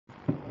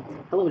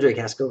Hello, I'm Joey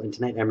Casco, and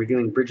tonight I'm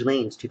reviewing Bridge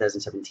Lane's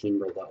 2017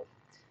 Merlot.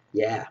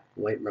 Yeah,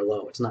 white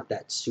Merlot. It's not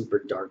that super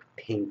dark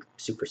pink,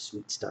 super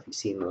sweet stuff you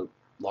see in the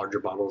larger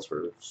bottles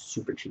for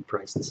super cheap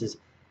price. This is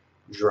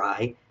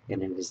dry,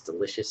 and it is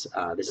delicious.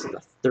 This is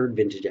the third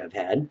vintage I've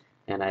had,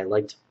 and I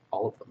liked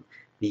all of them.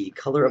 The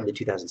color of the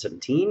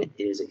 2017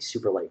 is a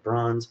super light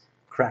bronze.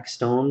 Cracked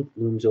stone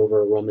looms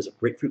over aromas of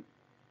grapefruit,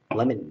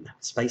 lemon,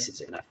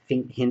 spices, and a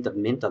faint hint of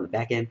mint on the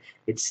back end.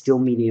 It's still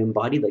medium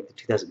bodied like the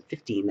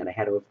 2015 that I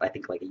had, I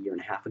think, like a year and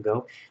a half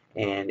ago,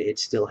 and it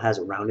still has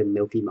a rounded,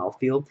 milky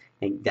mouthfeel,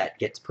 and that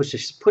gets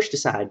pushed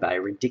aside by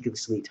a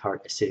ridiculously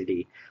tart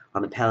acidity.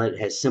 On the palate, it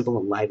has simple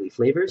and lively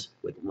flavors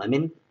with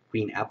lemon,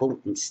 green apple,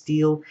 and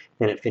steel.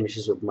 Then it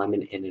finishes with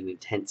lemon and an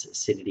intense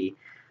acidity.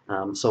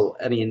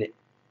 I mean,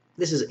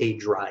 this is a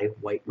dry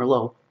white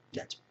Merlot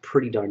that's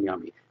pretty darn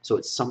yummy. So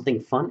it's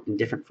something fun and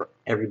different for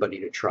everybody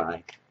to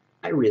try.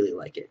 I really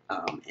like it,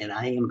 and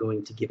I am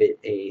going to give it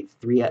a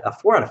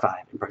 4 out of 5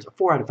 in price, a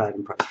 4 out of 5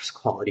 in price versus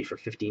quality for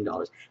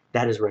 $15.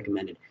 That is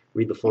recommended.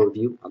 Read the full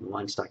review on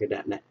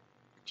thewinestalker.net.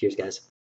 Cheers, guys.